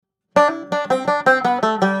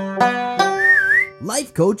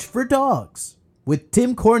Life Coach for Dogs with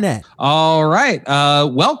Tim Cornett. All right.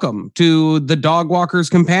 Welcome to The Dog Walker's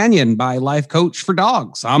Companion by Life Coach for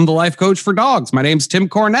Dogs. I'm the Life Coach for Dogs. My name's Tim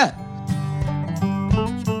Cornett.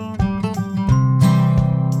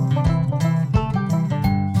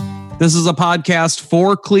 This is a podcast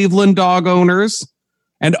for Cleveland dog owners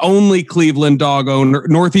and only Cleveland dog owner,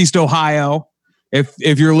 Northeast Ohio. If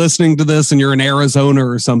you're listening to this and you're in Arizona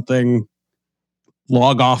or something,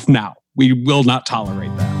 log off now. We will not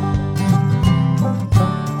tolerate that.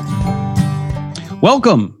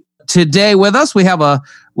 Welcome. Today with us, we have a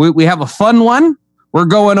fun one. We're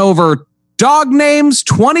going over dog names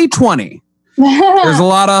 2020. There's a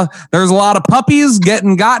lot of puppies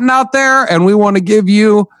getting gotten out there, and we want to give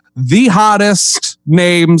you the hottest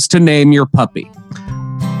names to name your puppy.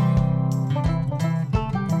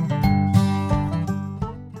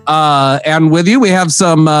 And with you, we have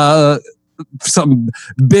some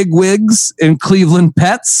big wigs in Cleveland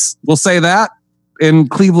pets. We'll say that in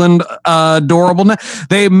Cleveland adorableness.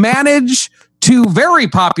 They manage two very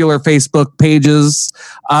popular Facebook pages.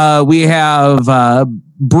 We have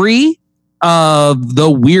Bree of the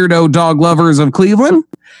Weirdo Dog Lovers of Cleveland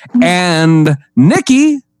and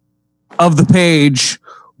Nikki of the page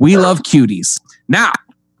We Love Cuties. Now,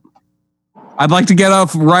 I'd like to get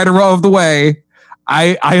off right of the way.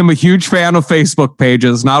 I am a huge fan of Facebook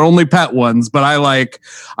pages, not only pet ones, but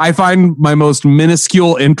I find my most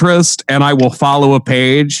minuscule interest and I will follow a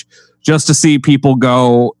page just to see people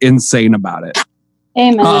go insane about it.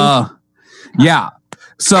 Amen. Yeah.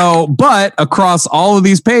 So, but across all of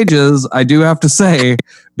these pages, I do have to say,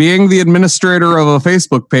 being the administrator of a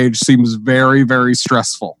Facebook page seems very, very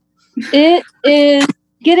stressful. It is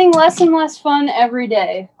getting less and less fun every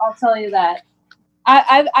day. I'll tell you that.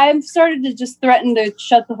 I've started to just threaten to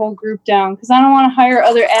shut the whole group down because I don't want to hire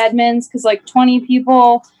other admins because 20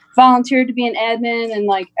 people volunteered to be an admin and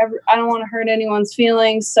I don't want to hurt anyone's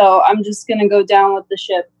feelings. So I'm just going to go down with the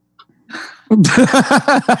ship.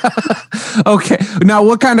 Okay. Now,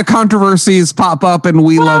 what kind of controversies pop up in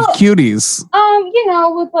We Love Cuties?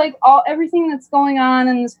 With everything that's going on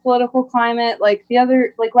in this political climate,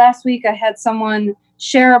 last week I had someone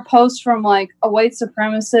share a post from a white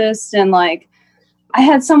supremacist and I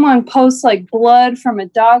had someone post blood from a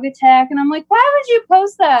dog attack and I'm like, why would you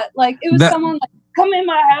post that? It was someone come in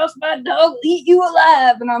my house, my dog will eat you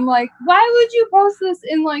alive. And I'm like, why would you post this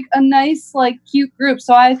in a nice, cute group?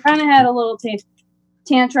 So I kind of had a little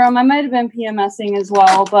tantrum. I might have been PMSing as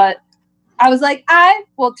well, but I was like, I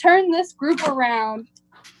will turn this group around.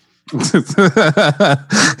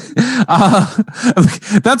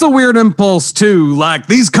 That's a weird impulse too.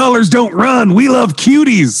 These colors don't run. We love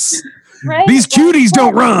cuties. Right? These cuties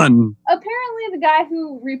don't run. Apparently the guy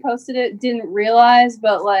who reposted it didn't realize,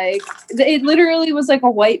 but it literally was a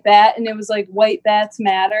white bat and it was white bats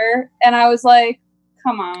matter. And I was like,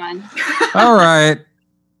 come on. All right.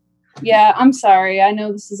 Yeah, I'm sorry. I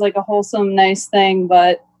know this is a wholesome, nice thing,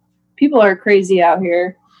 but people are crazy out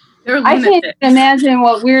here. I can't even imagine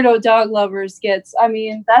what Weirdo Dog Lovers gets. I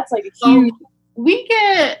mean, that's a huge... We've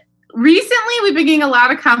been getting a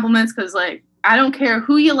lot of compliments because I don't care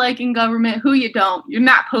who you like in government, who you don't. You're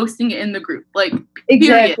not posting it in the group.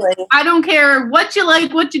 Exactly. Period. I don't care what you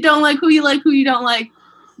like, what you don't like, who you don't like.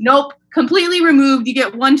 Nope. Completely removed. You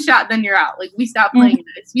get one shot, then you're out. We stopped playing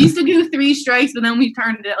this. We used to do 3 strikes, but then we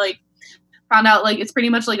turned it, found out, it's pretty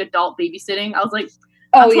much adult babysitting. I was like,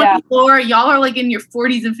 oh, yeah. Y'all are, in your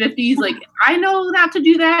 40s and 50s. I know not to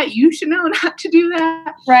do that. You should know not to do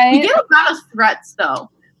that. Right. We get a lot of threats,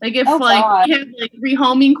 though. If we have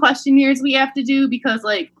rehoming questionnaires we have to do because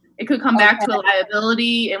it could come back to a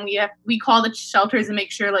liability and we call the shelters and make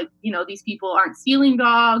sure these people aren't stealing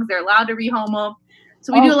dogs, they're allowed to rehome them.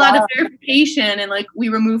 So we do a lot of verification and we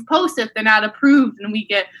remove posts if they're not approved and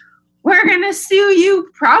we're gonna sue you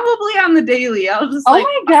probably on the daily. I was just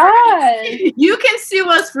my God. You can sue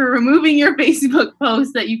us for removing your Facebook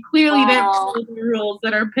post that you clearly didn't follow the rules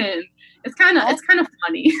that are pinned. It's kind of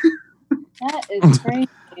funny. That is crazy.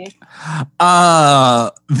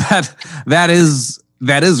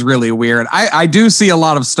 That is really weird. I do see a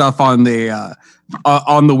lot of stuff on the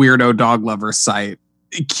Weirdo Dog Lover site.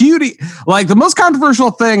 Cutie, the most controversial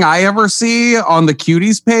thing I ever see on the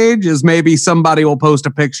Cuties page is maybe somebody will post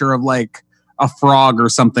a picture of a frog or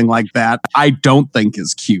something like that. I don't think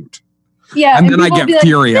is cute. Yeah, and then I get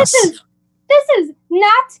furious. This is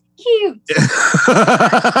not cute.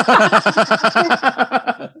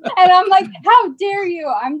 And I'm like, how dare you?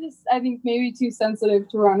 I think maybe too sensitive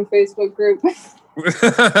to run a Facebook group.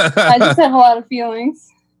 I just have a lot of feelings.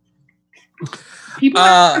 People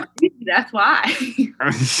are crazy, that's why.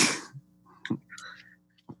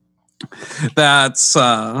 That's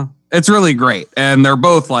it's really great, and they're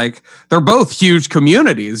both huge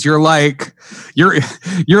communities. You're like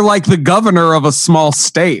the governor of a small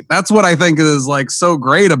state. That's what I think is like so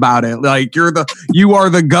great about it. Like you are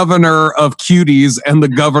the governor of cuties and the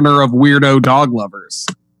governor of weirdo dog lovers.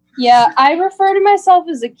 Yeah, I refer to myself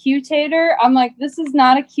as a cutator. I'm like, this is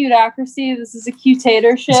not a cutocracy. This is a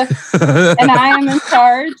cutatorship, and I am in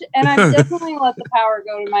charge. And I definitely let the power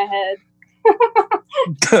go to my head.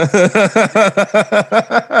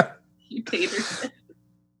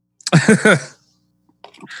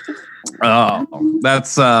 Oh,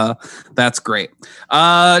 that's great.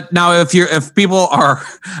 Now if people are,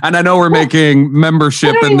 and I know we're making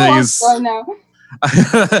membership in these. Right now.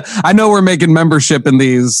 I know we're making membership in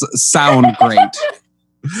these sound great.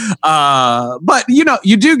 But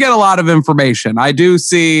you do get a lot of information. I do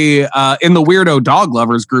see in the Weirdo Dog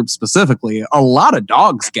Lovers group specifically, a lot of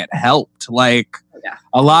dogs get helped. Like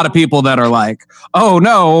a lot of people that are like, oh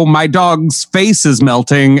no, my dog's face is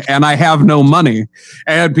melting and I have no money.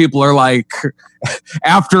 And people are like,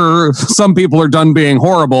 after some people are done being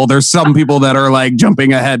horrible, there's some people that are like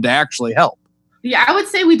jumping ahead to actually help. Yeah, I would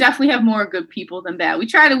say we definitely have more good people than bad. We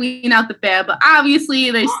try to wean out the bad, but obviously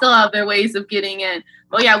they still have their ways of getting in.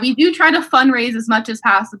 But yeah, we do try to fundraise as much as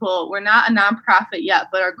possible. We're not a nonprofit yet,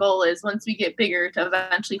 but our goal is once we get bigger to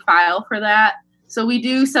eventually file for that. So we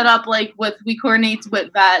do set up we coordinate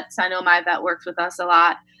with vets. I know my vet works with us a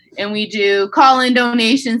lot. And we do call in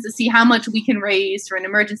donations to see how much we can raise for an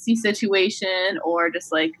emergency situation or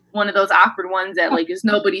just like one of those awkward ones that like is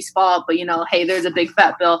nobody's fault, but hey, there's a big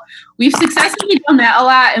vet bill. We've successfully done that a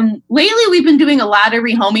lot. And lately we've been doing a lot of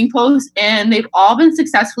rehoming posts and they've all been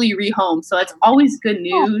successfully rehomed. So it's always good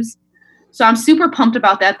news. So I'm super pumped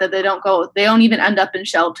about that they don't even end up in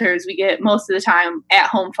shelters. We get most of the time at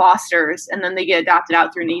home fosters and then they get adopted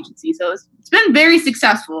out through an agency. So it's been very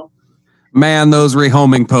successful. Man, those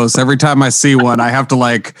rehoming posts, every time I see one, I have to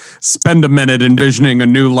like spend a minute envisioning a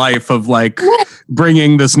new life of like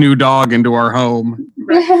bringing this new dog into our home.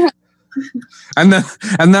 And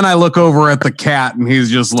then I look over at the cat and he's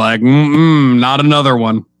just like, not another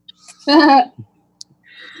one.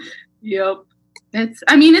 Yep. It's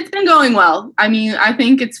been going well. I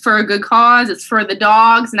think it's for a good cause. It's for the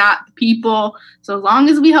dogs, not the people. So as long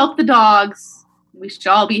as we help the dogs, we should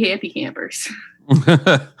all be happy campers.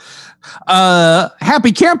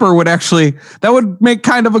 Happy Camper that would make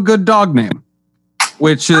kind of a good dog name,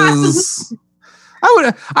 which is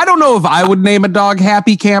I don't know if I would name a dog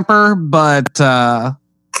Happy Camper, but I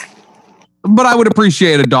would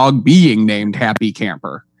appreciate a dog being named Happy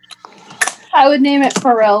Camper. I would name it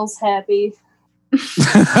Pharrell's Happy.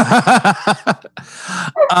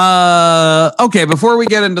 Okay, before we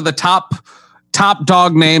get into the top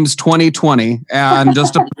dog names 2020 and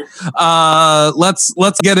just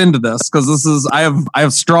let's get into this because I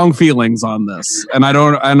have strong feelings on this and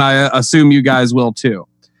I assume you guys will too.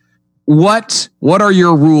 What are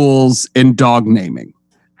your rules in dog naming?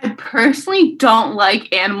 I personally don't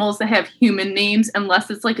like animals that have human names unless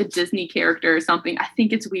it's like a Disney character or something. I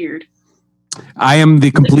think it's weird. I am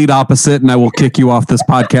the complete opposite and I will kick you off this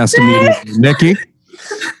podcast immediately. Nikki?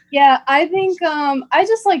 Yeah, I think I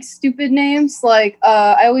just like stupid names. Like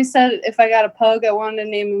I always said if I got a pug, I wanted to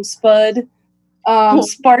name him Spud.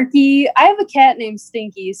 Sparky. I have a cat named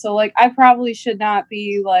Stinky, so like I probably should not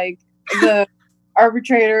be like the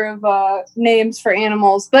arbitrator of names for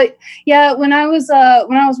animals. But yeah, when I was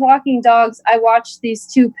walking dogs, I watched these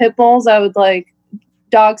two pit bulls. I would like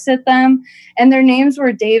dog sit them, and their names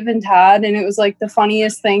were Dave and Todd, and it was like the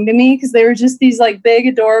funniest thing to me because they were just these like big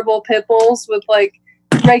adorable pit bulls with like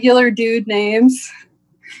regular dude names.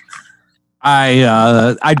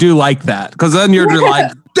 I do like that because then you're just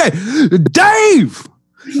like Dave,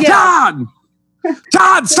 yeah.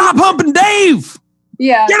 Todd, stop humping Dave.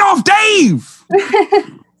 Yeah, get off Dave.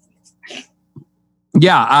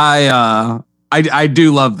 Yeah, I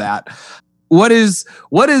do love that. What is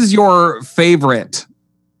your favorite?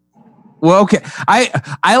 Well, okay,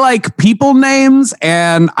 I like people names,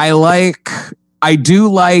 and I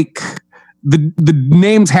do like the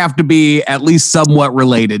names have to be at least somewhat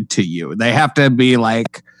related to you. They have to be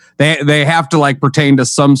like they have to like pertain to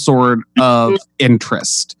some sort of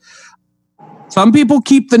interest. Some people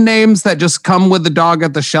keep the names that just come with the dog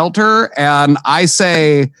at the shelter, and I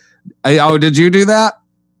say, "Oh, did you do that?"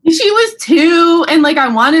 She was 2, and like I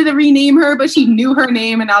wanted to rename her, but she knew her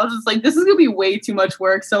name, and I was just like, "This is gonna be way too much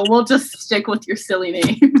work." So we'll just stick with your silly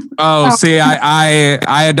name. Oh, see,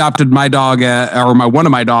 I adopted my dog one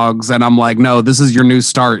of my dogs, and I'm like, "No, this is your new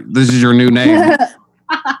start. This is your new name."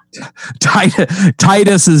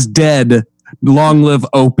 Titus is dead. Long live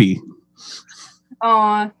Opie.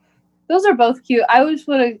 Aw, Those are both cute. I wish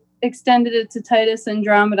would have extended it to Titus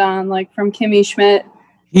Andromedon, like from Kimmy Schmidt.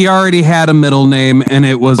 He already had a middle name, and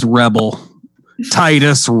it was Rebel.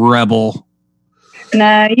 Titus Rebel.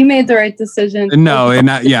 Nah, you made the right decision. No, and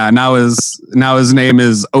now his name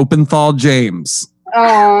is Openthal James.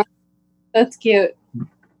 Oh, that's cute.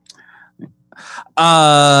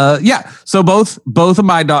 So both of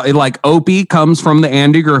my dogs, like Opie comes from the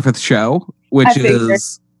Andy Griffith Show, which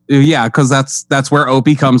is because that's where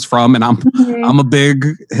Opie comes from, and I'm a big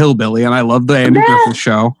hillbilly, and I love the Andy Griffith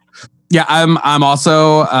Show. Yeah, I'm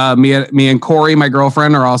also me and Corey, my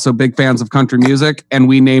girlfriend, are also big fans of country music, and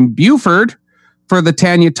we named Buford for the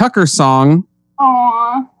Tanya Tucker song.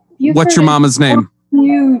 Aw, What's your mama's name?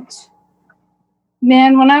 Cute.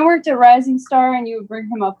 Man, when I worked at Rising Star and you would bring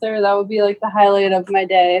him up there, that would be like the highlight of my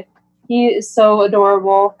day. He is so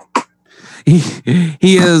adorable.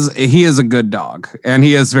 He is a good dog, and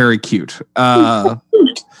he is very cute.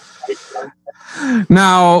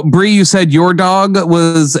 Now, Bree, you said your dog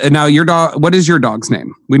was your dog. What is your dog's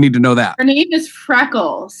name? We need to know that. Her name is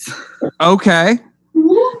Freckles. Okay.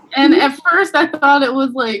 And at first, I thought it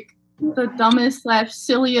was like the dumbest /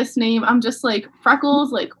 silliest name. I'm just like,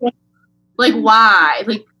 Freckles, like why?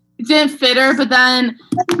 Like, it didn't fit her. But then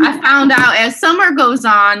I found out as summer goes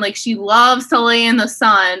on, like, she loves to lay in the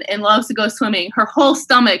sun and loves to go swimming. Her whole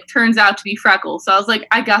stomach turns out to be Freckles. So I was like,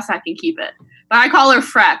 I guess I can keep it. But I call her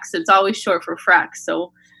Frex. It's always short for Frex.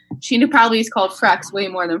 So she probably is called Frex way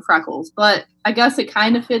more than Freckles. But I guess it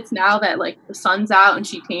kind of fits now that, like, the sun's out and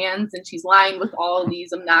she tans and she's lying with all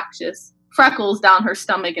these obnoxious freckles down her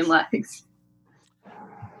stomach and legs.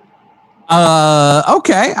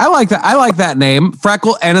 Okay. I like that. I like that name.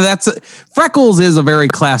 Freckles is a very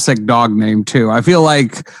classic dog name too. I feel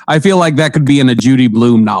like that could be in a Judy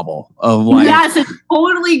Blume novel of like. Yes, it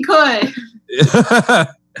totally could.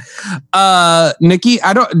 Nikki,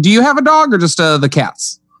 do you have a dog or just the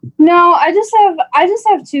cats? No, I just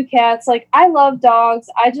have 2 cats. Like, I love dogs.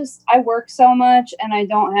 I work so much and I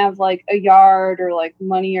don't have like a yard or like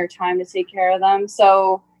money or time to take care of them.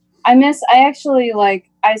 So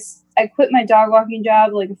I quit my dog walking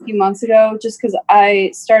job like a few months ago just because I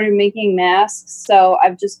started making masks. So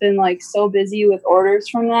I've just been like so busy with orders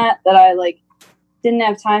from that I like didn't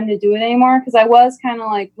have time to do it anymore because I was kind of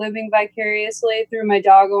like living vicariously through my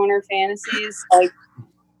dog owner fantasies.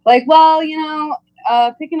 Like, well,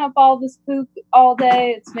 picking up all this poop all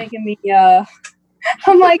day, it's making me,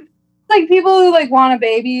 I'm like people who like want a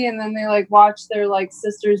baby and then they like watch their like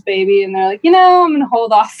sister's baby and they're like, I'm going to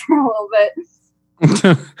hold off for a little bit.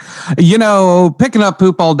 Picking up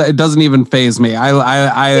poop all day, it doesn't even faze me.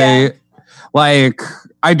 I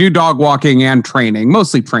do dog walking and training,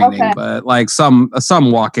 mostly training, okay. But like some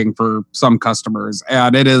walking for some customers.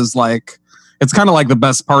 And it is like, it's kind of like the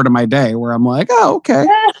best part of my day where I'm like, oh, okay,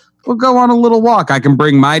 we'll go on a little walk. I can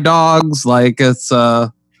bring my dogs. Like it's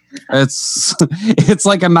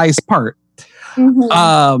like a nice part.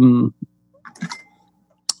 Mm-hmm.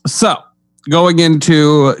 So going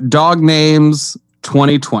into dog names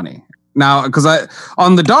 2020 now, because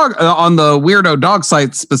on the weirdo dog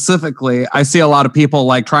site specifically, I see a lot of people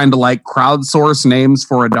like trying to like crowdsource names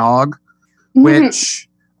for a dog, which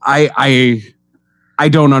I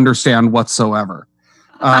don't understand whatsoever.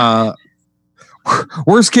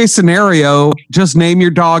 Worst case scenario, just name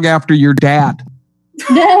your dog after your dad.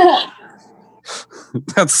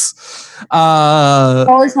 That's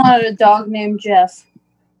always wanted a dog named Jeff.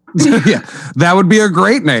 Yeah, that would be a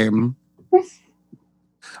great name.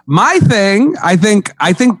 My thing, I think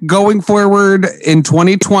going forward in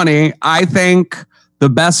 2020, I think the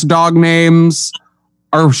best dog names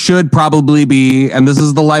should probably be, and this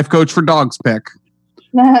is the Life Coach for Dogs pick,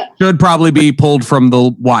 should probably be pulled from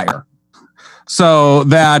The Wire. So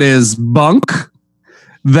that is Bunk,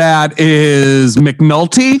 that is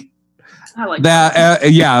McNulty. I like that.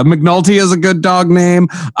 McNulty is a good dog name.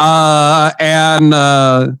 And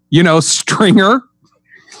Stringer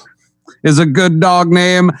is a good dog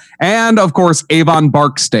name. And of course, Avon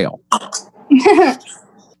Barksdale.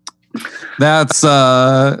 That's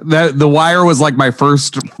that The Wire was like my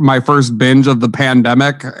first binge of the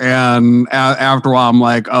pandemic. And after a while, I'm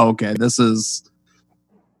like, oh, okay, this is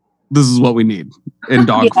what we need in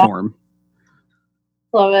dog form.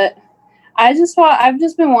 Love it. I've just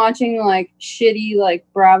been watching like shitty like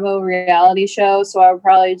Bravo reality shows, so I would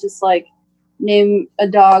probably just like name a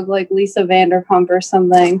dog like Lisa Vanderpump or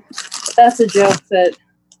something. That's a joke that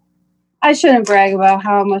I shouldn't brag about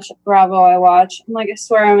how much Bravo I watch. I'm like, I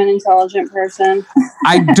swear I'm an intelligent person.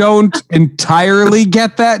 I don't entirely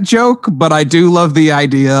get that joke, but I do love the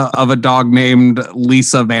idea of a dog named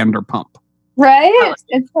Lisa Vanderpump. Right?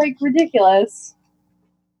 It's like ridiculous.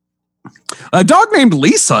 A dog named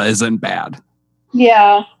Lisa isn't bad.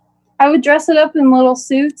 Yeah. I would dress it up in little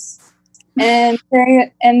suits and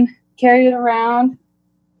carry it around.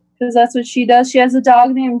 Because that's what she does. She has a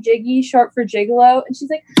dog named Jiggy, short for Gigolo. And she's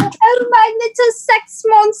like, oh, my little sex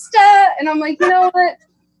monster. And I'm like, you know what?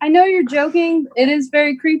 I know you're joking. It is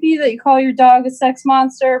very creepy that you call your dog a sex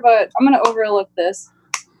monster, but I'm going to overlook this.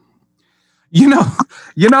 You know,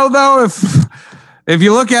 though, if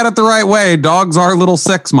you look at it the right way, dogs are little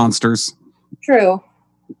sex monsters. True.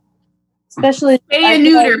 Especially. Spay and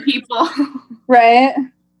neuter, people. Right?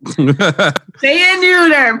 Spay and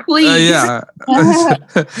neuter, please. Yeah.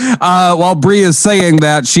 While Bree is saying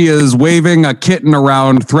that, she is waving a kitten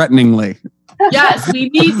around threateningly. Yes, we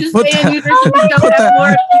need to spay and neuter.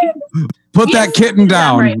 Put that kitten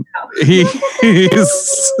down. Right,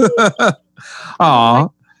 he's. Aw.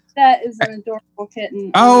 That is an adorable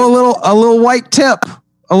kitten. Oh, a little white tip.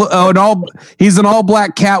 He's an all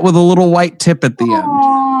black cat with a little white tip at the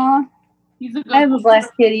end. I have a black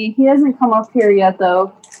kitty. He hasn't come up here yet,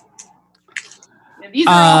 though. Yeah, these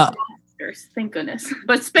are all monsters, thank goodness.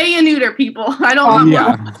 But spay and neuter, people. I don't want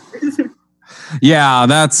monsters. Yeah,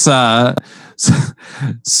 that's so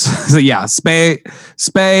yeah,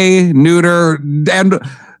 spay, neuter, and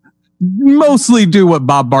mostly do what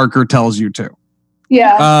Bob Barker tells you to.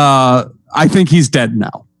 Yeah. I think he's dead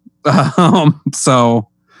now. So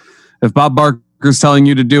if Bob Barker's telling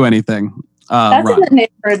you to do anything, that's run. a good name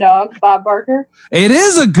for a dog, Bob Barker. It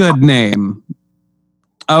is a good name.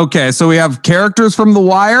 Okay, so we have characters from The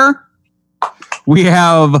Wire. We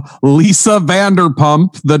have Lisa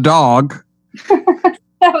Vanderpump, the dog.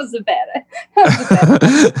 That was a bad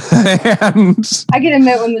And I can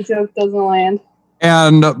admit when the joke doesn't land.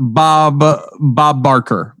 And Bob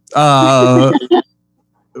Barker,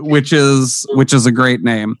 which is a great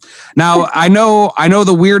name. Now I know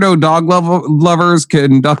the weirdo dog lovers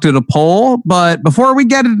conducted a poll, but before we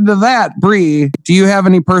get into that, Bree, do you have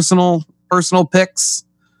any personal picks,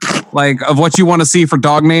 like of what you want to see for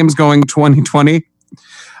dog names going 2020?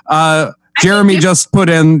 Jeremy just put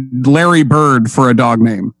in Larry Bird for a dog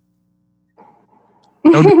name.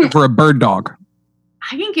 For a bird dog.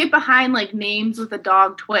 I can get behind like names with a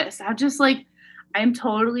dog twist. I'm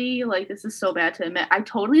totally like, this is so bad to admit, I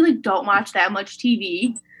totally like don't watch that much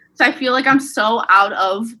TV. So I feel like I'm so out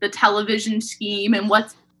of the television scheme and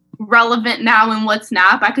what's relevant now and what's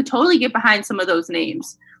not. But I could totally get behind some of those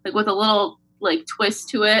names, like with a little like twist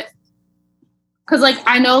to it. Cause like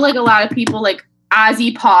I know like a lot of people like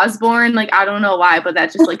Ozzy Pawsborn, like I don't know why, but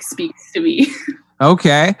that just like speaks to me.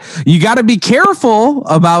 Okay. You got to be careful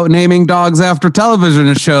about naming dogs after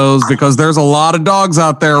television shows because there's a lot of dogs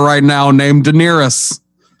out there right now named Daenerys.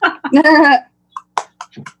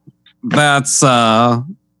 That's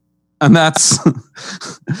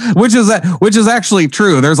which is actually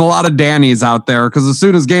true. There's a lot of Dannys out there because as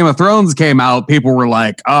soon as Game of Thrones came out, people were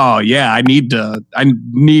like, "Oh yeah, I need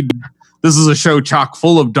this is a show chock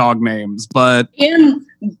full of dog names." But in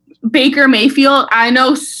Baker Mayfield, I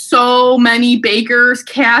know so many Bakers,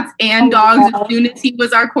 cats, and dogs. As soon as he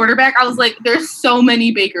was our quarterback, I was like, there's so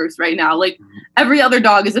many Bakers right now. Like every other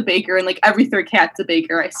dog is a Baker and like every third cat's a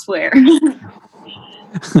Baker, I swear.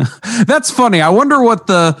 That's funny. I wonder what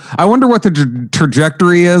the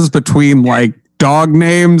trajectory is between like dog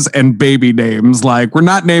names and baby names. Like we're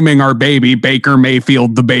not naming our baby Baker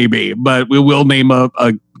Mayfield the baby, but we will name a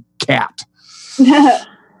cat.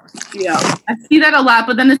 Yeah, I see that a lot,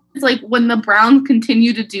 but then it's like when the Browns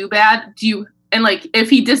continue to do bad, and like if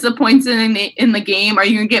he disappoints in the game, are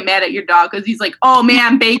you gonna get mad at your dog because he's like, oh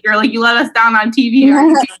man, Baker, like you let us down on TV, are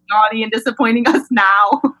you being naughty and disappointing us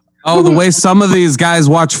now? Oh, the way some of these guys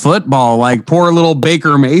watch football, like poor little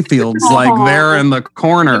Baker Mayfield's like there in the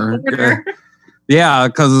corner. Yeah,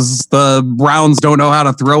 because the Browns don't know how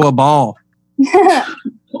to throw a ball.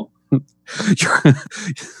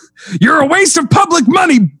 You're a waste of public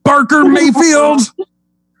money, Barker Mayfield.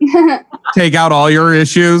 Take out all your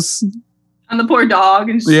issues. On the poor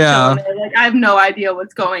dog. And yeah. Like, I have no idea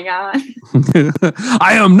what's going on.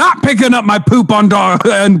 I am not picking up my poop on dog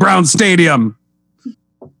in Brown Stadium.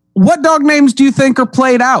 What dog names do you think are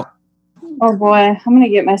played out? Oh boy, I'm going to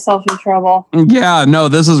get myself in trouble. Yeah, no,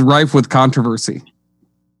 this is rife with controversy.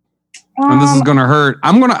 And this is going to hurt.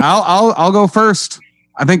 I'll go first.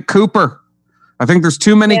 I think Cooper. I think there's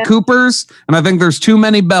too many Coopers, and I think there's too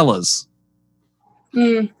many Bellas.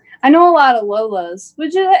 I know a lot of Lolas,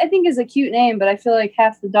 which I think is a cute name, but I feel like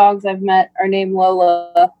half the dogs I've met are named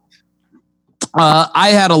Lola. I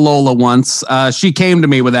had a Lola once. She came to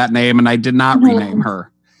me with that name, and I did not rename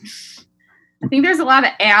her. I think there's a lot of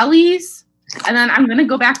Allies. And then I'm gonna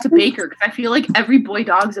go back to Baker because I feel like every boy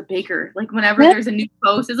dog's a Baker. Like whenever there's a new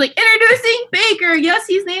post, it's like introducing Baker. Yes,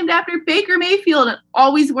 he's named after Baker Mayfield, and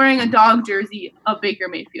always wearing a dog jersey of Baker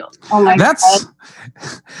Mayfield. Oh my God.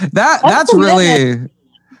 That's really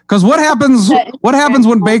because what happens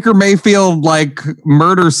when Baker Mayfield like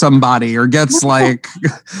murders somebody or gets like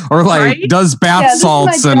or like Right? does bath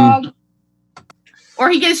salts and or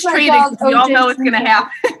he gets traded. We all know it's gonna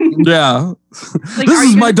happen. yeah. Like, This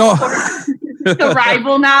is my dog. The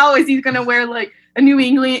rival now is he's gonna wear like a New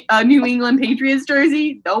England Patriots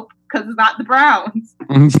jersey? Nope, because it's not the Browns.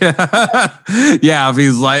 Yeah,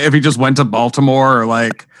 if he just went to Baltimore or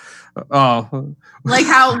like like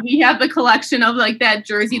how we have the collection of like that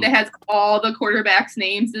jersey that has all the quarterbacks'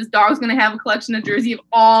 names. This dog's gonna have a collection of jersey of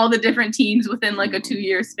all the different teams within like a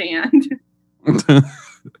 2-year span.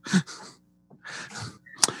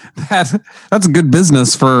 That's a good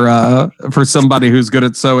business for somebody who's good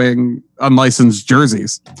at sewing unlicensed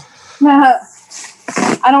jerseys. I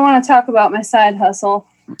don't want to talk about my side hustle.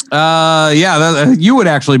 You would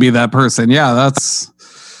actually be that person. Yeah, that's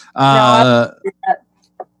I'm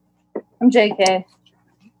JK.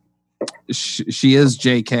 She is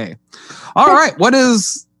JK. All right, what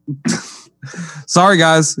is sorry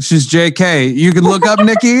guys, she's JK. You can look up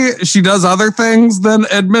Nikki. She does other things than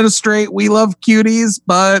administrate We Love Cuties,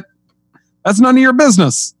 but that's none of your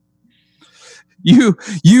business. You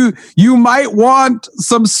might want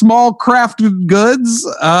some small crafted goods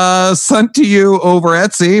sent to you over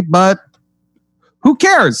Etsy, but who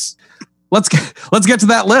cares? Let's get to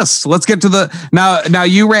that list. Let's get to the now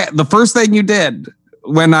you ran the first thing you did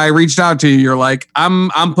when I reached out to you. You're like, I'm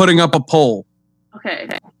putting up a poll. Okay.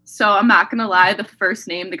 So I'm not gonna lie, the first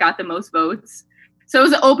name that got the most votes. So it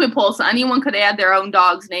was an open poll, so anyone could add their own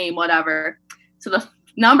dog's name, whatever. So the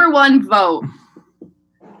number one vote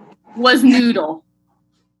was Noodle.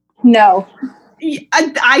 No.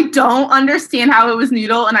 I don't understand how it was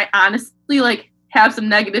Noodle, and I honestly like have some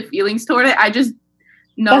negative feelings toward it. I just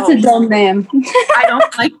no. That's a dumb name. I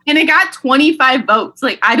don't like, and it got 25 votes.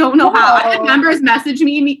 Like I don't know how. I had members messaging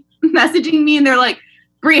me, and they're like,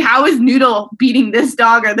 "Brie, how is Noodle beating this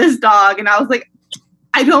dog or this dog?" And I was like,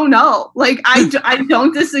 I don't know. Like I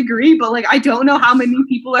don't disagree, but like I don't know how many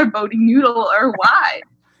people are voting Noodle or why.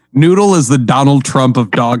 Noodle is the Donald Trump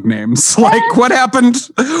of dog names. Like, what happened?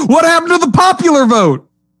 What happened to the popular vote?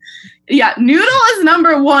 Yeah, Noodle is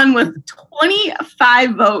number one with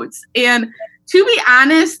 25 votes. And to be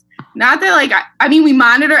honest, not that like, I mean, we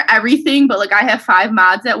monitor everything, but like I have 5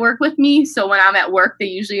 mods that work with me. So when I'm at work, they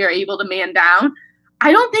usually are able to man down.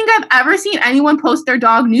 I don't think I've ever seen anyone post their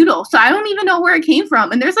dog Noodle. So I don't even know where it came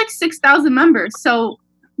from. And there's like 6,000 members. So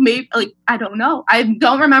maybe like I don't know. I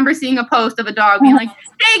don't remember seeing a post of a dog being like,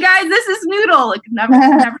 "Hey guys, this is Noodle." Like never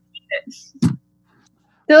seen it.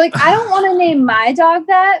 They're like, I don't want to name my dog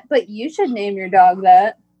that, but you should name your dog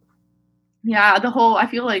that. Yeah, I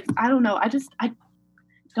feel like I don't know. I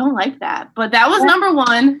don't like that. But that was number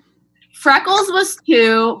one. Freckles was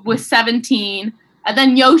 2 with 17, and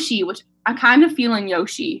then Yoshi, which I'm kind of feeling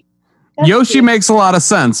Yoshi. Yoshi makes a lot of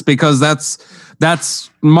sense because that's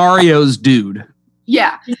Mario's dude.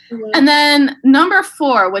 Yeah. And then number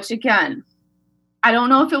 4, which again, I don't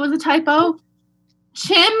know if it was a typo.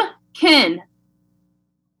 Chimkin.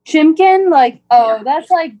 Chimkin? Like, oh, yeah.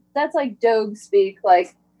 That's like dog speak.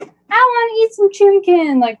 Like, I want to eat some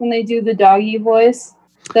chimkin. Like when they do the doggy voice.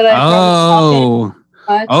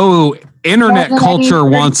 Internet culture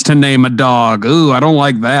wants to name a dog. Ooh, I don't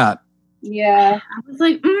like that. Yeah. I was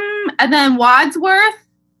like, and then Wadsworth,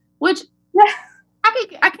 which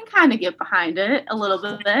I can kind of get behind it a little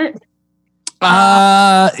bit.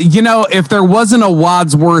 If there wasn't a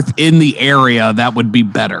Wadsworth in the area, that would be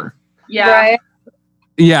better. Yeah. Right.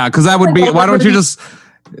 Yeah, because that would be, why don't you just,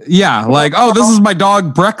 like, oh, this is my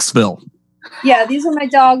dog, Brecksville. Yeah, these are my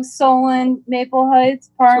dogs, Solon, Maple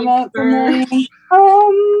Heights, Parma, Vermilion.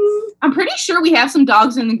 I'm pretty sure we have some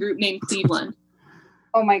dogs in the group named Cleveland.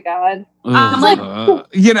 Oh my God.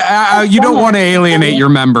 You don't want to alienate your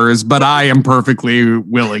members, but I am perfectly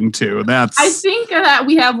willing to. I think that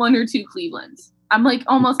we have 1 or 2 Clevelands. I'm like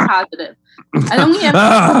almost positive. I think we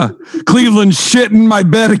have Cleveland shit in my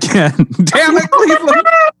bed again. Damn it, Cleveland.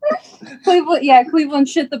 Cleveland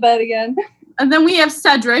shit the bed again. And then we have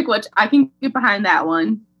Cedric, which I can get behind that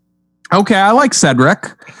one. Okay, I like Cedric.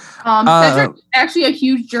 Cedric's actually a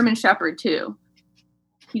huge German Shepherd too.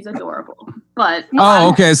 He's adorable. But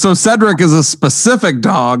okay. So Cedric is a specific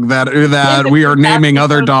dog that we are naming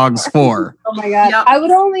other dogs for. Oh my God! Yep. I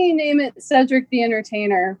would only name it Cedric the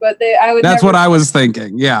Entertainer, but I would. That's what I was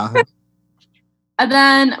thinking. Yeah. And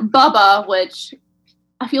then Bubba, which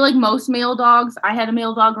I feel like most male dogs, I had a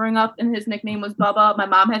male dog growing up and his nickname was Bubba. My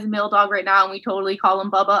mom has a male dog right now and we totally call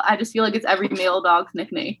him Bubba. I just feel like it's every male dog's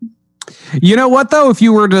nickname. You know what though? If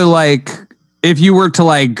you were to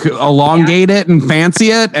elongate it and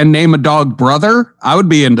fancy it and name a dog Brother, I would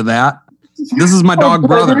be into that. This is my dog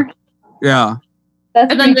Brother. Yeah.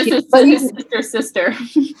 That's and then this is his sister.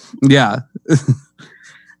 Yeah.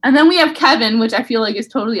 And then we have Kevin, which I feel like is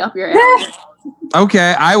totally up your alley.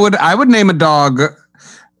 Okay, I would name a dog.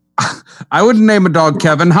 I would name a dog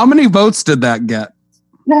Kevin. How many votes did that get?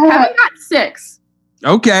 Kevin got 6.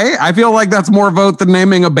 Okay, I feel like that's more vote than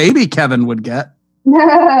naming a baby Kevin would get.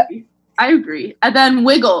 I agree. And then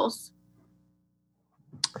Wiggles.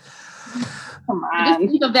 Come I just on.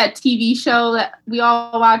 think of that TV show that we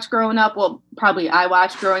all watched growing up. Well, probably I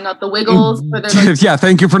watched growing up, The Wiggles. Where they're like Yeah,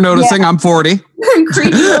 thank you for noticing. I'm 40.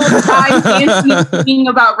 creepy little guys dancing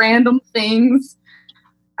about random things.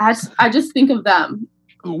 I just think of them.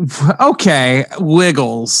 Okay,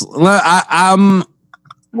 Wiggles.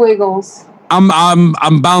 Wiggles.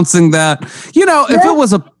 I'm bouncing that. You know, if it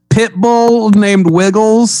was a pit bull named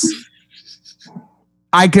Wiggles,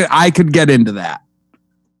 I could get into that.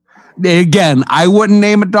 Again, I wouldn't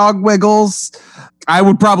name a dog Wiggles. I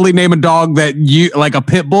would probably name a dog that like a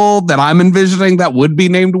pit bull that I'm envisioning that would be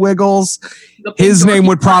named Wiggles. His name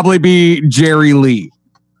would probably be Jerry Lee.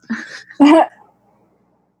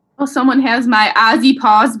 Oh, someone has my Ozzy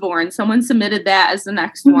Osbourne. Someone submitted that as the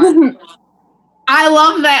next one. I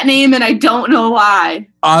love that name, and I don't know why.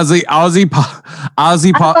 Ozzy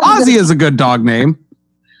is a good dog name,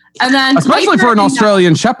 and then especially for an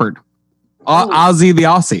Australian Shepherd. Ozzy the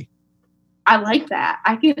Aussie. I like that.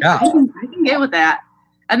 I can get with that.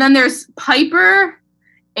 And then there's Piper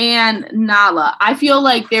and Nala. I feel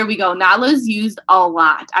like there we go. Nala's used a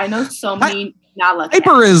lot. I know so many Nala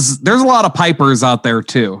cats. There's a lot of Pipers out there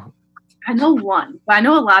too. I know one, but I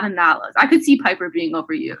know a lot of Nalas. I could see Piper being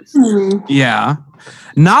overused. Yeah.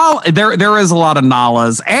 There is a lot of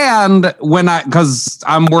Nalas. And because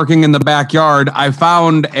I'm working in the backyard, I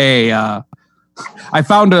found a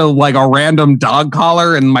random dog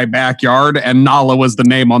collar in my backyard, and Nala was the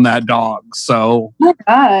name on that dog. So Oh my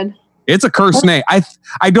God. it's a cursed name. I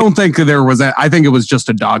don't think there was I think it was just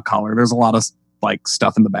a dog collar. There's a lot of like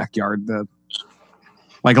stuff in the backyard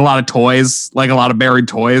like a lot of toys, like a lot of buried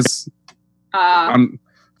toys. Found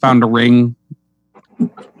a ring.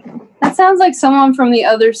 That sounds like someone from the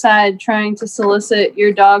other side trying to solicit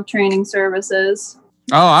your dog training services.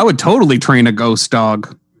 Oh, I would totally train a ghost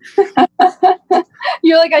dog.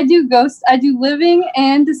 You're like, I do living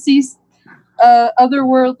and deceased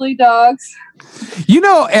otherworldly dogs. You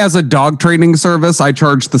know, as a dog training service, I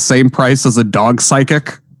charge the same price as a dog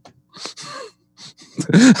psychic.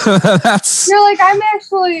 You're like, I'm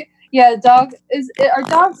actually are dog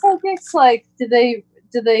psychics like do they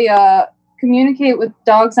communicate with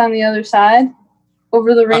dogs on the other side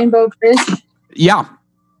over the rainbow bridge? Yeah.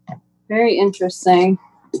 Very interesting.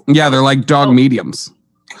 Yeah, they're like dog mediums.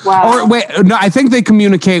 Wow. Or wait, no, I think they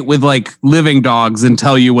communicate with like living dogs and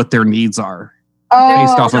tell you what their needs are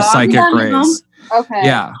based off of psychic rays. Okay.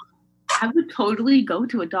 Yeah. I would totally go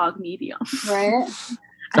to a dog medium. Right.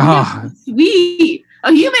 Sweet.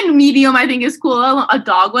 A human medium, I think, is cool. A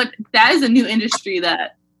dog one, that is a new industry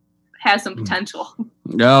that has some potential.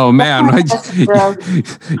 Oh man,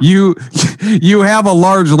 you have a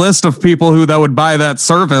large list of people that would buy that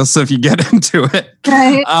service if you get into it.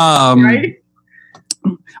 Right. Right?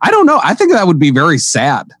 I don't know. I think that would be very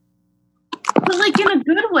sad. But like in a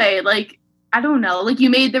good way, like I don't know, like you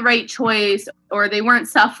made the right choice, or they weren't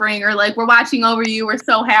suffering, or like we're watching over you, we're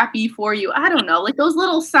so happy for you. I don't know, like those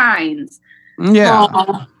little signs. Yeah.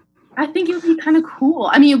 I think it would be kind of cool.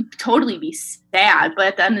 I mean, it would totally be sad, but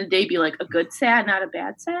at the end of the day, be like a good sad, not a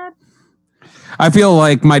bad sad. I feel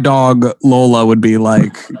like my dog Lola would be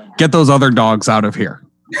like, get those other dogs out of here.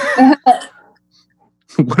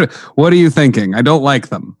 What are you thinking? I don't like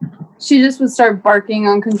them. She just would start barking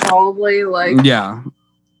uncontrollably, like yeah.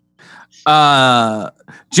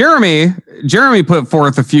 Jeremy put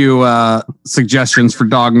forth a few suggestions for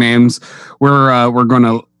dog names. We're going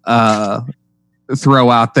to throw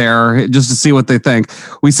out there just to see what they think.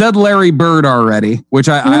 We said Larry Bird already, which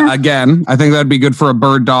I think that'd be good for a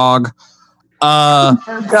bird dog.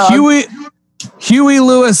 Huey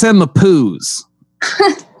Lewis and the Poos.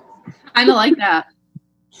 I don't like that.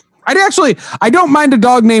 I don't mind a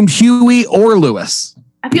dog named Huey or Lewis.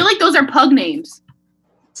 I feel like those are pug names.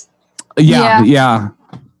 Yeah.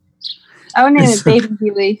 I would name it Baby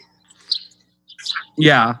Huey.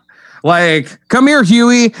 Yeah. Like, come here,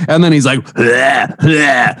 Huey. And then he's like, bleh,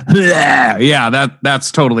 bleh, bleh. Yeah,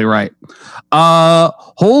 that's totally right.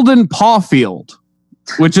 Holden Pawfield.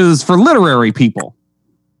 which is for literary people.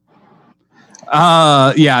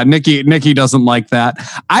 Yeah, Nikki doesn't like that.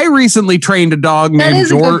 I recently trained a dog named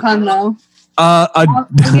George. That is a good pun, though. I'll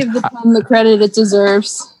give the pun the credit it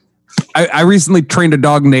deserves. I recently trained a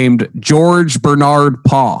dog named George Bernard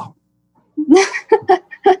Paw.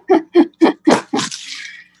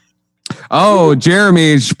 Oh,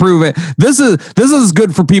 Jeremy, prove it. This is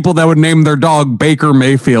good for people that would name their dog Baker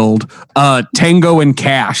Mayfield, Tango and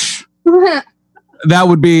Cash. That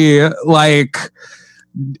would be like,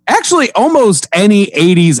 actually, almost any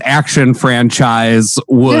 80s action franchise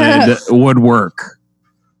would work.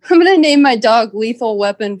 I'm gonna name my dog Lethal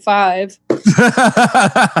Weapon 5.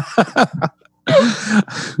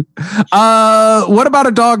 What about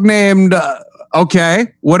a dog named? Okay,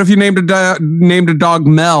 what if you named a dog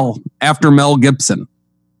Mel after Mel Gibson?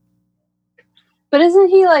 But isn't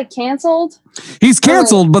he like canceled? He's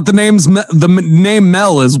canceled, but the name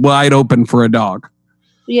Mel is wide open for a dog.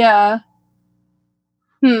 Yeah.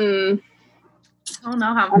 I don't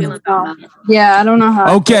know how I'm feeling about that. Yeah, I don't know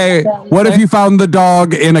how. Okay, what if you found the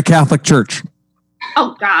dog in a Catholic church?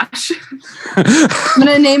 Oh gosh. I'm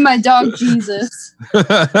gonna name my dog Jesus.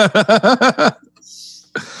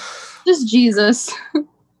 Just Jesus.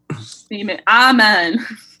 Name it. Amen.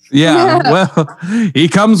 Yeah. Well, he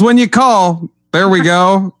comes when you call. There we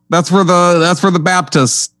go. That's for the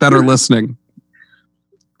Baptists that are listening.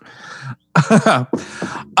 Okay.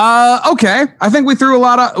 I think we threw a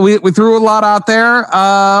lot out there.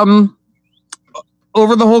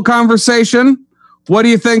 Over the whole conversation. What do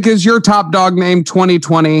you think is your top dog name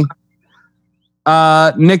 2020?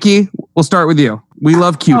 Nikki, we'll start with you. We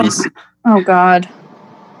love cuties. Oh God.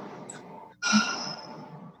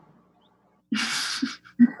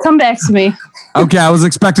 Come back to me. Okay, I was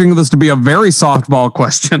expecting this to be a very softball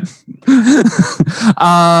question.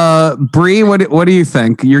 Bree, what do you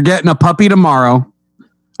think? You're getting a puppy tomorrow.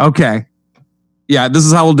 Okay. Yeah, this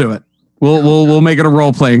is how we'll do it. We'll make it a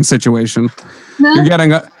role-playing situation. No.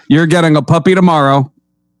 You're getting a puppy tomorrow.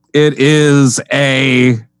 It is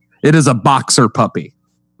a boxer puppy.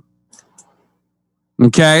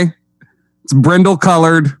 Okay? It's brindle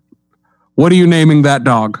colored. What are you naming that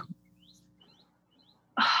dog?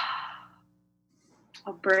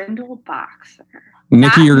 A brindle boxer.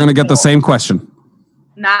 Nikki, you're going to get the same question.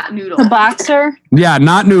 Not Noodles. The boxer? Yeah,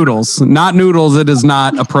 not Noodles. Not Noodles. It is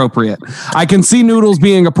not appropriate. I can see Noodles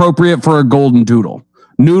being appropriate for a golden doodle.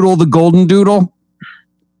 Noodle the golden doodle.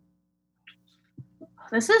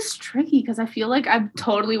 This is tricky because I feel like I'm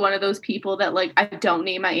totally one of those people that like I don't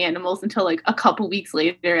name my animals until like a couple weeks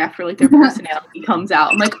later after like their personality comes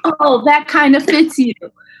out. I'm like, oh, that kind of fits you.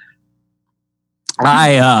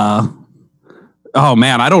 Oh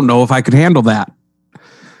man, I don't know if I could handle that.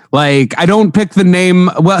 Like, I don't pick the name.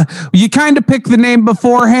 Well, you kind of pick the name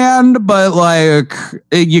beforehand, but like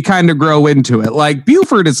you kind of grow into it. Like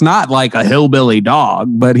Buford is not like a hillbilly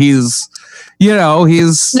dog, but he's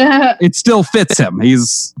it still fits him.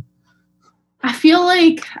 I feel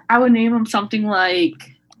like I would name him something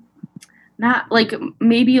like, not like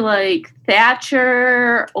maybe like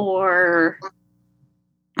Thatcher or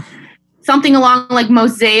something along like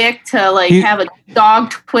Mosaic to like have a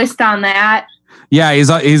dog twist on that. Yeah,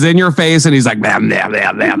 he's in your face and he's like blah, blah,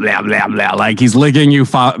 blah, blah, blah, blah, blah. Like he's licking you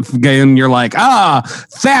and you're like,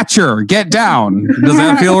 Thatcher, get down. Does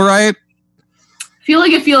that feel right? I feel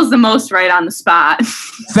like it feels the most right on the spot.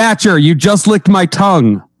 Thatcher, you just licked my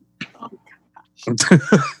tongue.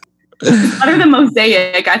 Other than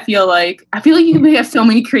Mosaic, I feel like you can have so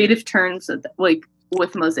many creative turns like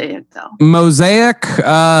with Mosaic though. Mosaic,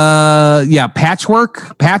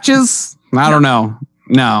 Patchwork, Patches. I don't know.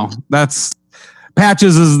 No, that's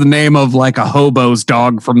Patches is the name of like a hobo's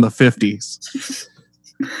dog from the 50s.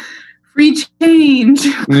 Free change.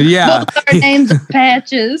 Yeah. Both our names are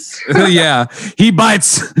Patches. Yeah. He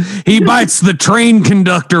bites the train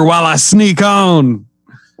conductor while I sneak on.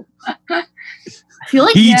 I feel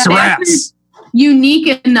like he eats rats.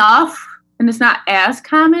 Unique enough and it's not as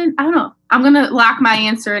common. I don't know. I'm gonna lock my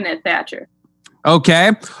answer in at Thatcher.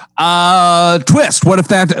 Okay. Twist. What if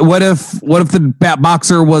the bat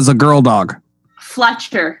boxer was a girl dog?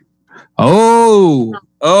 Fletcher. Oh.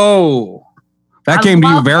 That came to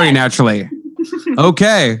you very naturally.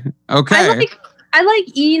 Okay. I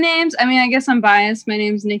like E names. I mean, I guess I'm biased. My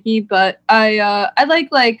name's Nikki, but I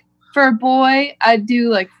like for a boy, I'd do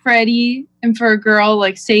like Freddie, and for a girl,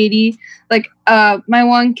 like Sadie. Like my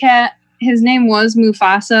one cat, his name was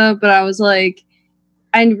Mufasa, but I was like,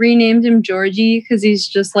 I renamed him Georgie because he's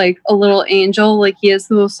just like a little angel. Like he has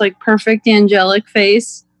the most like perfect angelic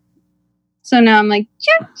face. So now I'm like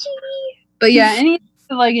Georgie. But yeah, any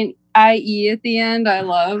like an IE at the end, I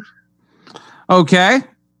love. Okay.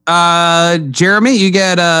 Jeremy, you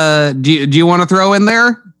get do you want to throw in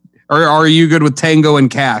there? Or are you good with Tango and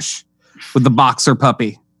Cash with the boxer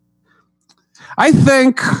puppy? I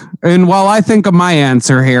think, and while I think of my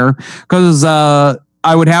answer here, because I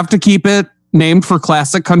would have to keep it named for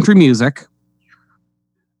classic country music,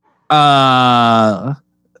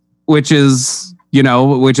 which is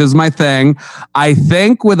my thing. I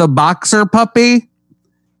think with a boxer puppy,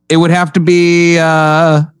 it would have to be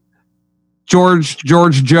George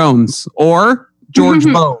Jones or George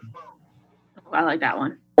Bone. I like that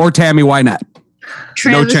one. Or Tammy Wynette.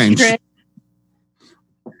 Travis No change. Tritt.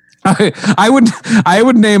 I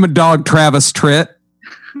would name a dog Travis Tritt.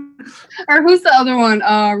 Or who's the other one?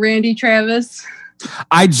 Randy Travis.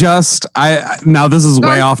 Now this is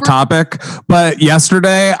way off topic, but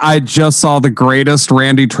yesterday I just saw the greatest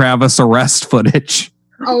Randy Travis arrest footage.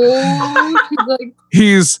 Oh,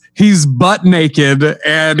 he's butt naked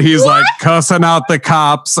and he's like cussing out the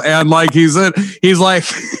cops and like he's in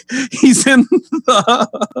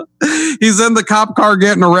the cop car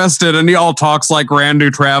getting arrested and he all talks like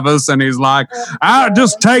Randy Travis and he's like,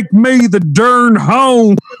 just take me the darn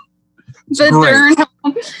home. Darn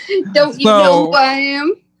home. Don't you know who I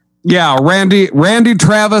am? Yeah, Randy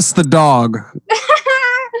Travis the dog.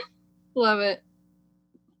 Love it.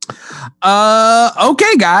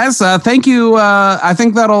 Okay, guys. Thank you. I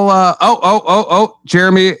think that'll.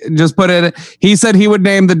 Jeremy just put it. He said he would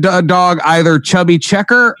name the dog either Chubby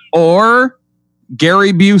Checker or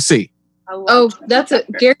Gary Busey. That's a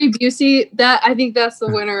Gary Busey. I think that's the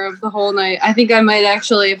winner of the whole night. I think I might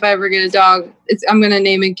actually, if I ever get a dog, I'm gonna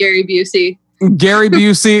name it Gary Busey. Gary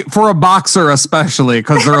Busey for a boxer, especially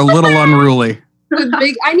because they're a little unruly.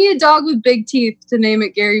 I need a dog with big teeth to name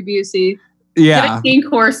it Gary Busey. Yeah. King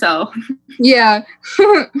Corso. Yeah.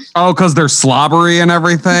 Oh, because they're slobbery and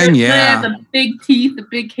everything. Yeah. The big teeth, the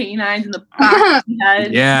big canines, and the boxy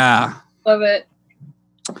head. Yeah. Love it.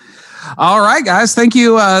 All right, guys. Thank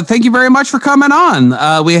you. Thank you very much for coming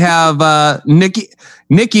on. We have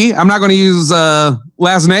Nikki. I'm not going to use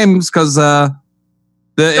last names because the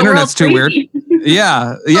internet's too weird.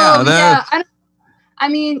 Yeah.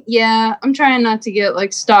 I'm trying not to get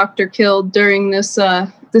like stalked or killed during this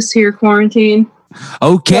here quarantine.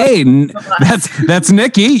 Okay, that's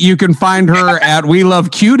Nikki. You can find her at We Love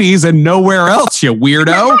Cuties and nowhere else, you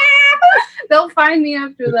weirdo. They'll find me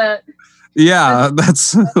after that. Yeah,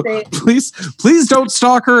 that's please don't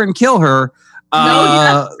stalk her and kill her.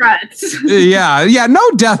 No death threats. Yeah,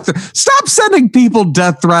 no death. Stop sending people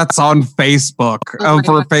death threats on Facebook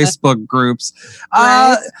for Facebook groups.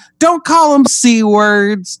 Right. Don't call them C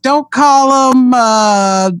words. Don't call them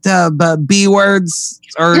B words.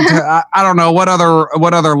 Or I don't know what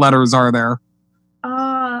other letters are there.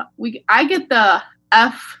 I get the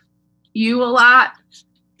F-U a lot.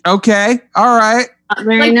 Okay, all right.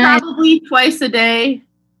 Very nice. Probably twice a day.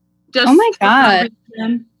 Just oh my god.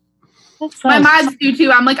 My mods do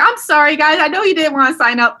too. I'm like, I'm sorry, guys. I know you didn't want to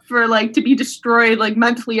sign up for like to be destroyed like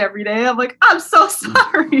mentally every day. I'm like, I'm so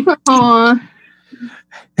sorry. Aww.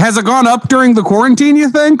 Has it gone up during the quarantine, you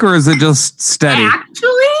think, or is it just steady?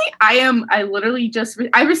 Actually, I literally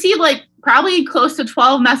I received like probably close to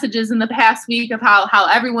 12 messages in the past week of how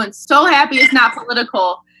everyone's so happy it's not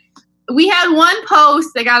political. We had one post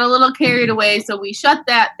that got a little carried away, so we shut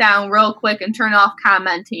that down real quick and turned off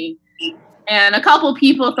commenting. And a couple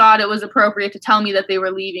people thought it was appropriate to tell me that they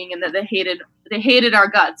were leaving and that they hated our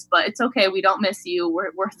guts. But it's okay. We don't miss you.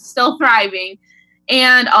 We're still thriving.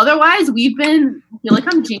 And otherwise, I feel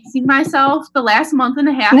like I'm jinxing myself. The last month and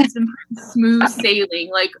a half has been pretty smooth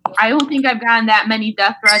sailing. Like, I don't think I've gotten that many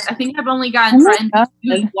death threats. I think I've only gotten threatened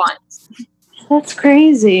once. That's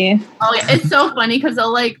crazy. Oh, yeah. It's so funny because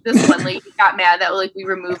this one lady got mad that we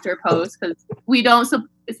removed her post because we don't.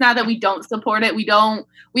 It's not that we don't support it.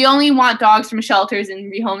 We only want dogs from shelters and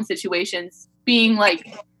rehome situations being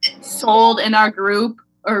sold in our group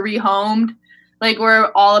or rehomed.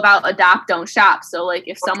 We're all about adopt, don't shop. So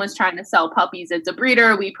if someone's trying to sell puppies, it's a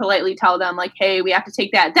breeder. We politely tell them hey, we have to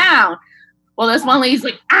take that down. Well, this one lady's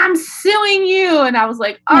like, I'm suing you. And I was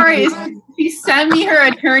like, all right. She sent me her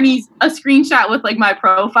attorney's a screenshot with my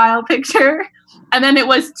profile picture. And then it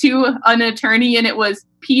was to an attorney and it was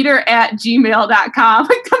peter@gmail.com.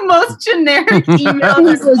 The most generic email. And I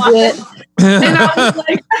was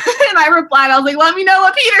and I replied, I was like, let me know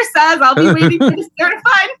what Peter says. I'll be waiting for the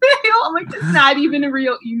certified mail. I'm like, it's not even a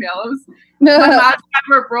real email. It was my mom had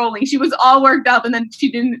her rolling. She was all worked up and then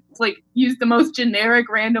she didn't use the most generic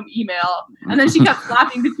random email. And then she kept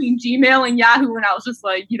swapping between Gmail and Yahoo. And I was just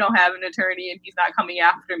like, you don't have an attorney and he's not coming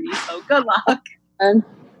after me. So good luck.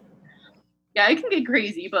 Yeah, it can get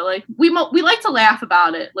crazy, but we like to laugh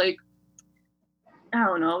about it. I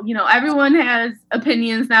don't know. Everyone has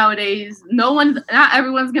opinions nowadays. Not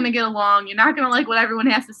everyone's going to get along. You're not going to like what everyone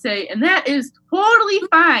has to say. And that is totally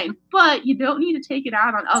fine. But you don't need to take it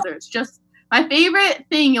out on others. Just my favorite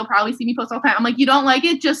thing, you'll probably see me post all the time. I'm like, you don't like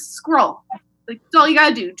it? Just scroll. Like, that's all you got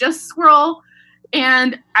to do. Just scroll.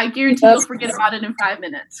 And I guarantee you'll forget about it in 5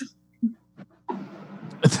 minutes.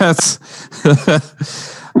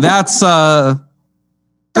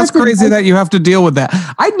 That's crazy that you have to deal with that.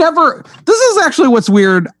 This is actually what's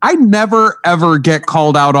weird. I never, ever get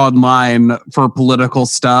called out online for political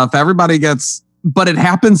stuff. Everybody but it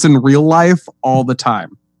happens in real life all the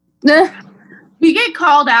time. We get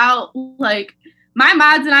called out, like, my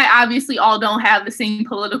mods and I obviously all don't have the same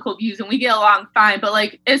political views and we get along fine. But,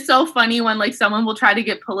 like, it's so funny when, like, someone will try to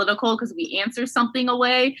get political because we answer something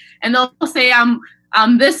away and they'll say I'm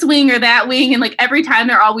this wing or that wing, and like every time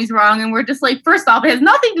they're always wrong, and we're just like, first off, it has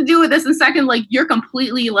nothing to do with this, and second, like, you're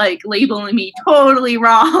completely like labeling me totally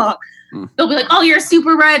wrong. They'll be like, oh, you're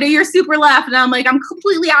super right or you're super left, and I'm like, I'm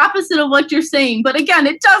completely opposite of what you're saying. But again,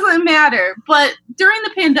 it doesn't matter. But during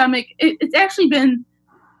the pandemic, it's actually been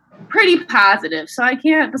pretty positive. So I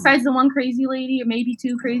can't, besides the one crazy lady or maybe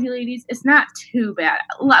two crazy ladies, it's not too bad.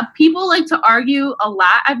 People like to argue a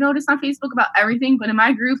lot, I've noticed on Facebook, about everything, but in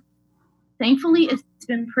my group, thankfully, it's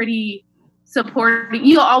been pretty supporting.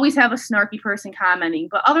 You'll always have a snarky person commenting,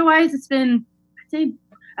 but otherwise, it's been,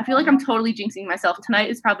 I feel like I'm totally jinxing myself. Tonight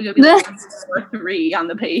is probably going to be like 4 or 3 on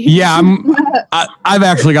the page. Yeah, I've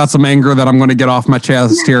actually got some anger that I'm going to get off my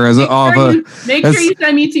chest here. Make sure you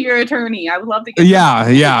send me to your attorney. I would love to get.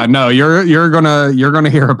 Yeah. No, you're gonna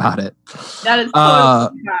hear about it. That is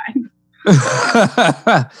totally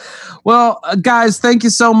fine. Well, guys, thank you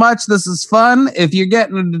so much. This is fun. If you're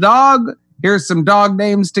getting a dog, here's some dog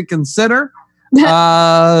names to consider.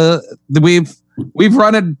 We've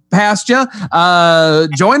run it past you.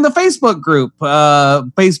 Join the Facebook group,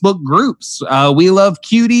 Facebook groups. We Love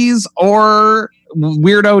Cuties or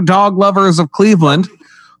Weirdo Dog Lovers of Cleveland.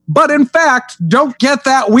 But in fact, don't get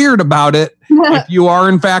that weird about it if you are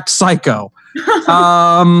in fact psycho.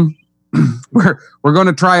 We're going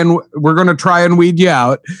to try and weed you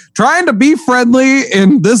out. Trying to be friendly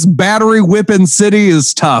in this battery whipping city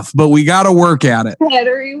is tough, but we got to work at it.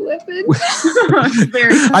 Battery whipping.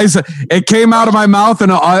 I said it came out of my mouth,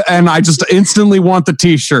 and I just instantly want the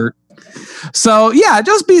T-shirt. So yeah,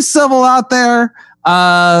 just be civil out there.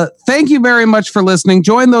 Thank you very much for listening.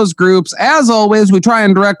 Join those groups. As always, we try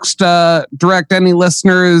and direct any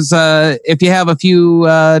listeners, if you have a few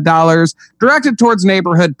dollars, direct it towards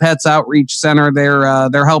Neighborhood Pets Outreach Center.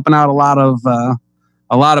 They're helping out a lot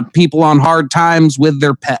of people on hard times with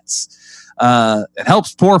their pets. It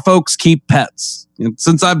helps poor folks keep pets. And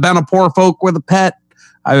since I've been a poor folk with a pet,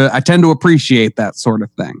 I tend to appreciate that sort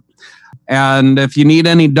of thing. And if you need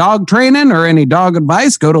any dog training or any dog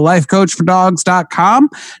advice, go to lifecoachfordogs.com.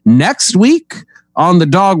 Next week on the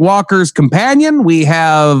Dog Walker's Companion, we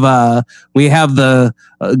have the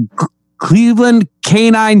Cleveland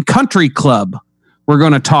Canine Country Club we're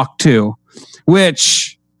going to talk to,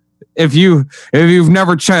 which if you've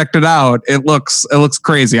never checked it out, it looks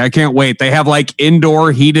crazy. I can't wait. They have like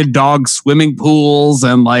indoor heated dog swimming pools,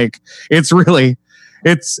 and like it's really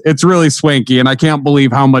swanky, and I can't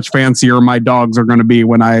believe how much fancier my dogs are going to be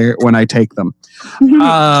when I take them.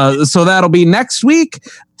 So that'll be next week.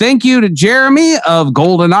 Thank you to Jeremy of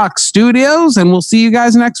Golden Ox Studios, and we'll see you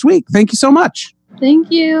guys next week. Thank you so much. Thank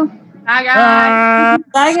you. Bye, guys.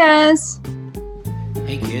 Bye, guys.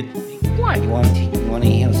 Hey, kid. What? You want to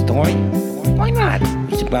hear a story? Why not?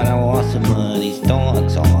 It's about how awesome these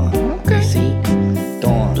dogs are. Okay. See?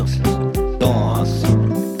 Dogs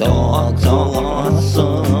are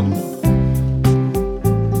awesome.